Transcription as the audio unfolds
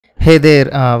Hey there,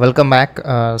 welcome back.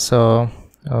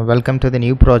 Welcome to the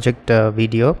new project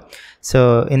video.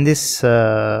 So in this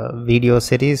video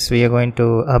series, we are going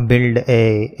to build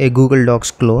a Google Docs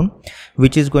clone,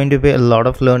 which is going to be a lot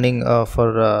of learning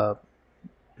for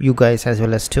you guys as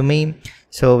well as to me.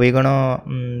 So we're gonna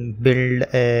build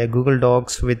a Google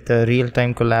Docs with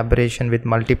real-time collaboration with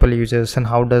multiple users, and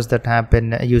how does that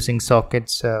happen using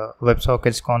sockets,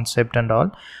 WebSockets concept and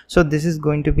all. So this is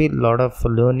going to be a lot of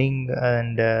learning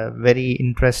and very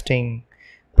interesting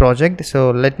project.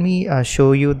 So let me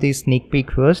show you the sneak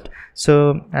peek first.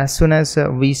 So as soon as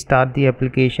we start the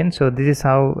application, so this is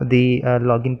how the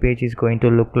login page is going to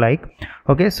look like.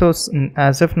 Okay, so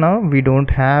as of now we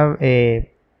don't have a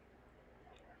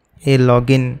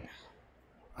login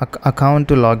account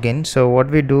to log in. So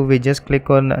what we do, we just click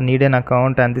on need an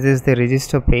account, and this is the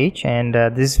register page, and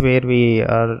this is where we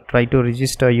try to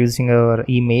register using our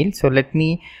email. So let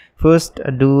me first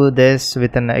do this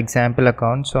with an example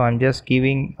account. So I'm just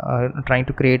giving trying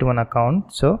to create one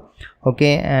account. So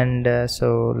okay, and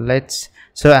so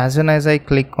as soon as I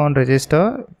click on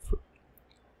register,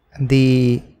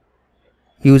 the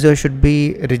user should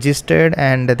be registered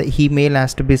and the email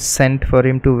has to be sent for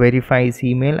him to verify his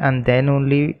email, and then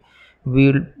only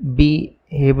we'll be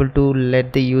able to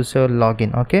let the user log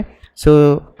in. Okay,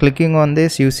 so clicking on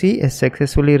this, you see is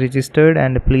successfully registered,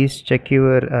 and please check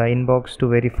your inbox to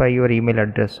verify your email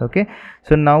address. Okay,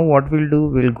 so now what we'll do,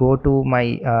 we'll go to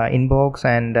my inbox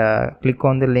and click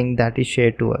on the link that is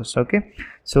shared to us. Okay,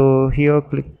 so here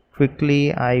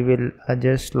quickly I will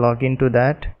just log into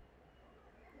that.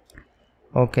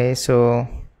 Okay, so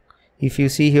if you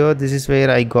see here, this is where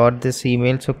I got this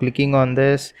email. So clicking on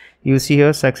this, you see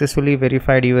here successfully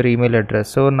verified your email address.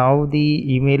 So now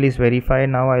the email is verified.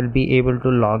 Now I'll be able to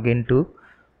log into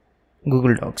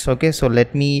Google Docs. Okay, so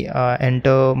let me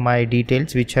enter my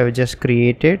details which I've just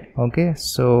created. Okay,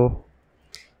 so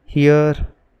here,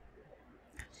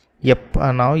 yep,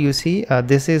 now you see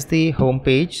this is the home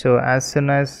page. So as soon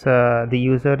as the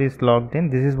user is logged in,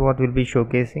 this is what will be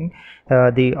showcasing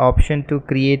the option to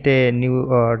create a new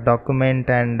document,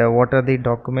 and what are the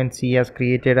documents he has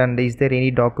created, and is there any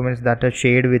documents that are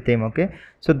shared with him. Okay,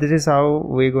 so this is how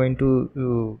we're going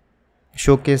to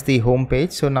showcase the home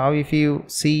page. So now if you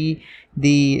see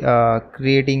the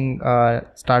creating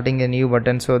starting a new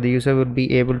button, so the user will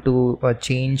be able to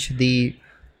change the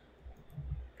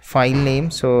file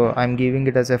name. So I'm giving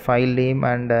it as a file name,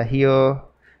 and here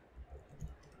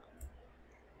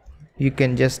you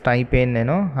can just type in,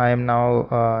 I am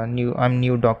now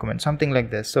new document, something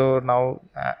like this. So now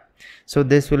so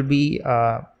this will be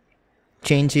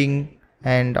changing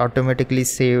and automatically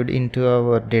saved into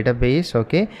our database.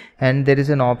 Okay, and there is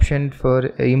an option for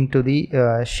him to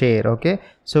the share. Okay,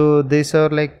 so these are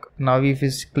like, now if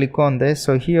you click on this,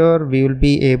 so here we will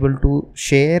be able to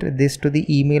share this to the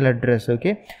email address.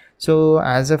 Okay, so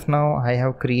as of now I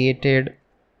have created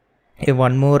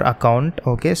one more account.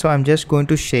 Okay, so I'm just going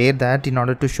to share that in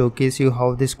order to showcase you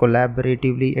how this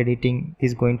collaboratively editing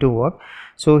is going to work.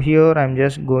 So here I'm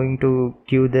just going to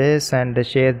queue this and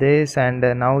share this, and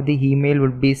now the email will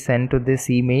be sent to this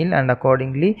email, and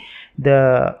accordingly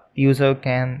the user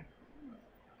can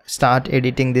start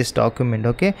editing this document.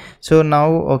 Okay, so now,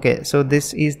 okay, so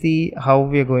this is the how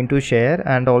we are going to share,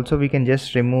 and also we can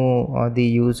just remove the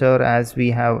user as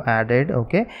we have added.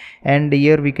 Okay, and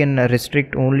here we can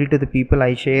restrict only to the people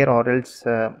I share, or else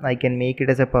I can make it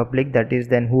as a public. That is,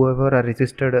 then whoever are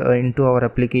registered into our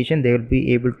application, they will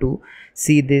be able to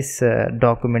see this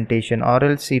documentation, or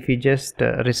else if you just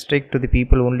restrict to the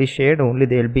people only shared, only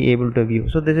they will be able to view.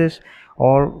 So this is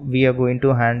or we are going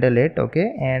to handle it.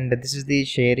 Okay, and this is the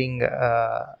sharing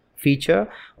feature.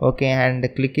 Okay, and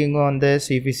clicking on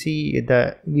this, if you see,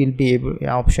 the will be able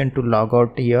option to log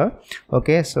out here.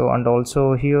 Okay, so and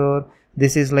also here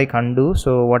this is like undo,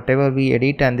 so whatever we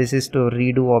edit, and this is to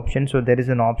redo option. So there is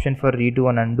an option for redo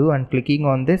and undo, and clicking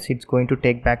on this, it's going to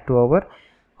take back to our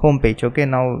home page. Okay,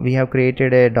 now we have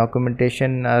created a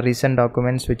documentation, recent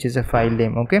documents, which is a file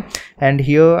name. Okay, and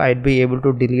here I'd be able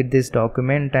to delete this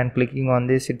document, and clicking on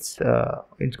this, it's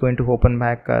going to open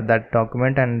back that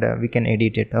document, and we can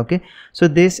edit it. Okay, so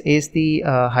this is the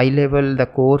high level, the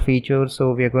core feature.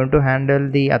 So we are going to handle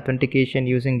the authentication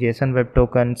using JSON web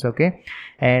tokens. Okay,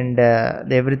 and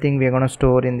everything we are going to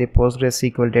store in the Postgres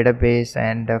SQL database,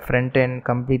 and front end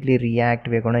completely React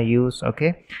we are going to use.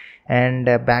 Okay, and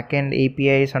backend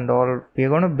APIs and all, we're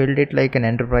going to build it like an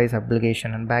enterprise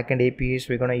application, and backend APIs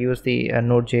we're going to use the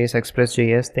Node.js,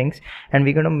 Express.js things, and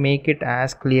we're going to make it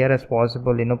as clear as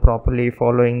possible, properly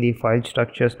following the file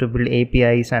structures to build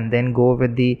APIs, and then go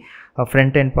with the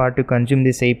front end part to consume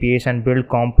these APIs and build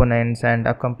components and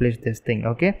accomplish this thing.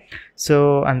 Okay,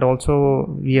 so and also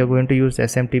we are going to use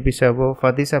SMTP server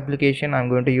for this application. I'm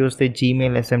going to use the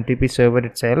Gmail SMTP server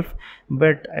itself,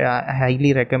 but I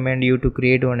highly recommend you to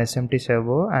create one SMTP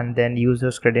server and then use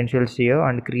those credentials here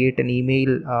and create an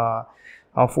email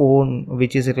of own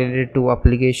which is related to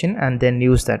application and then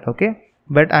use that. Okay,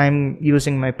 but I'm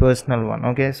using my personal one.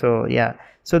 Okay, so yeah,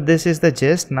 so this is the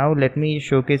gist. Now let me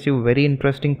showcase you very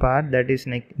interesting part, that is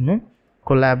like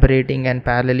collaborating and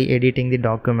parallelly editing the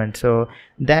document. So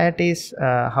that is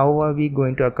how are we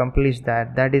going to accomplish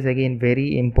that? That is again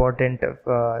very important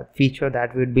feature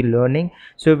that we'll be learning.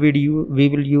 So we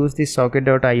will use the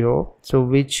socket.io, so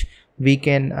which we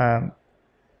can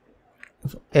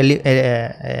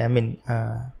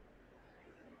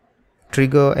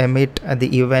trigger, emit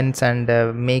the events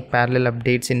and make parallel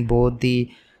updates in both the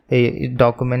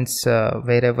documents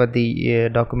wherever the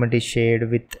document is shared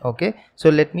with. Okay, so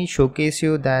let me showcase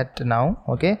you that now.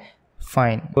 Okay,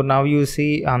 fine. So now you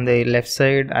see on the left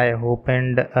side I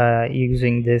opened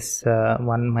using this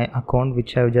my account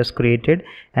which I have just created,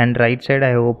 and right side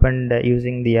I opened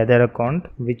using the other account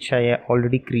which I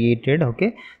already created.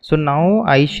 Okay, so now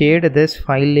I shared this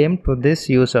file name to this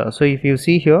user. So if you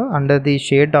see here under the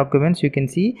shared documents, you can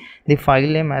see the file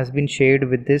name has been shared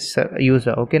with this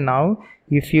user. Okay, now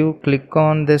if you click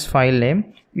on this file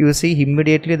name, you see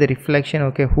immediately the reflection.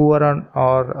 Okay, who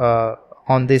are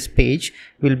on this page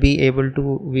we'll be able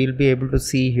to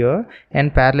see here,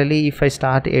 and parallelly if I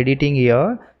start editing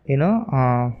here,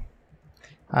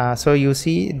 so you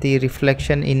see the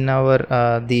reflection in our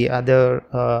the other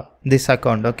this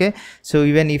account. Okay, so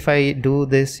even if I do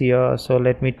this here, so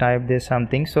let me type this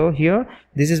something. So here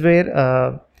this is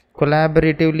where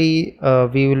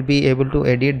collaboratively we will be able to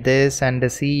edit this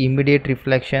and see immediate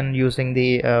reflection using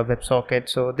the WebSocket.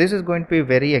 So this is going to be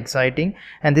very exciting,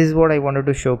 and this is what I wanted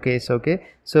to showcase. Okay,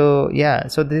 so yeah,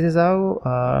 so this is how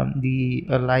the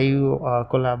live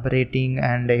collaborating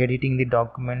and editing the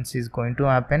documents is going to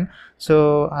happen.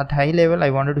 So at high level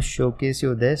I wanted to showcase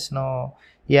you this now.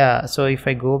 Yeah, so if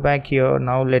I go back here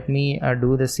now, let me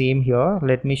do the same here.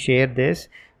 Let me share this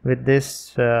with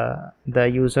this the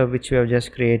user which we have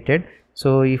just created.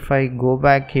 So if I go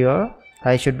back here,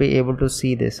 I should be able to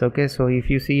see this. Okay, so if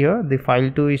you see here, the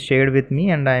file2 is shared with me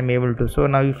and I am able to. So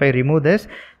now if I remove this,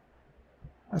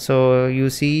 so you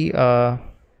see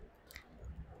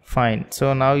fine.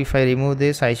 So now if I remove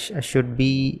this, I should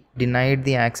be denied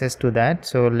the access to that.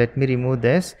 So let me remove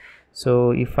this.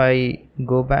 So if I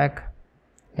go back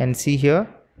and see here,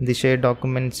 the shared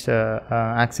documents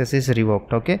access is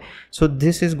revoked. Okay, so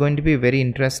this is going to be very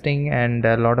interesting and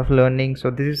a lot of learning.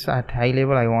 So this is at high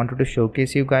level I wanted to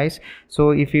showcase you guys. So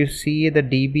if you see the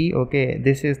DB, okay,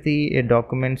 this is the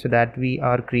documents that we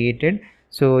are created.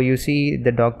 So you see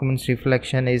the documents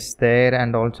reflection is there,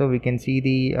 and also we can see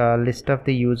the list of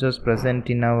the users present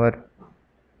in our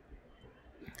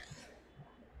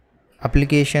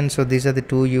application. So these are the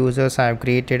 2 users I have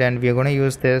created, and we are going to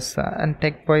use this and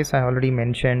tech wise I already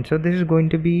mentioned. So this is going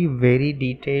to be very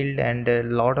detailed and a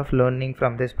lot of learning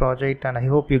from this project, and I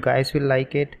hope you guys will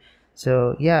like it.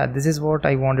 So yeah, this is what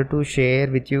I wanted to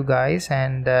share with you guys,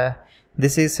 and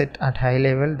this is it at high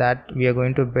level that we are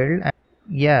going to build. And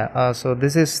yeah, so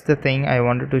this is the thing I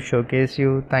wanted to showcase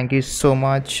you. Thank you so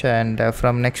much, and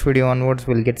from next video onwards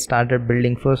we'll get started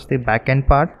building first the backend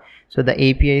part. So the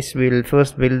APIs, will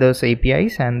first build those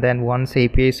APIs, and then once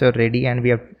APIs are ready and we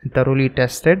have thoroughly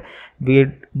tested,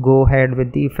 we'll go ahead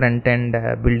with the front end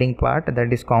building part,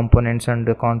 that is components and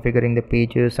configuring the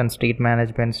pages and state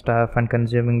management stuff and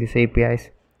consuming these APIs.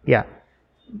 Yeah,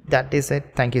 that is it.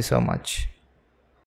 Thank you so much.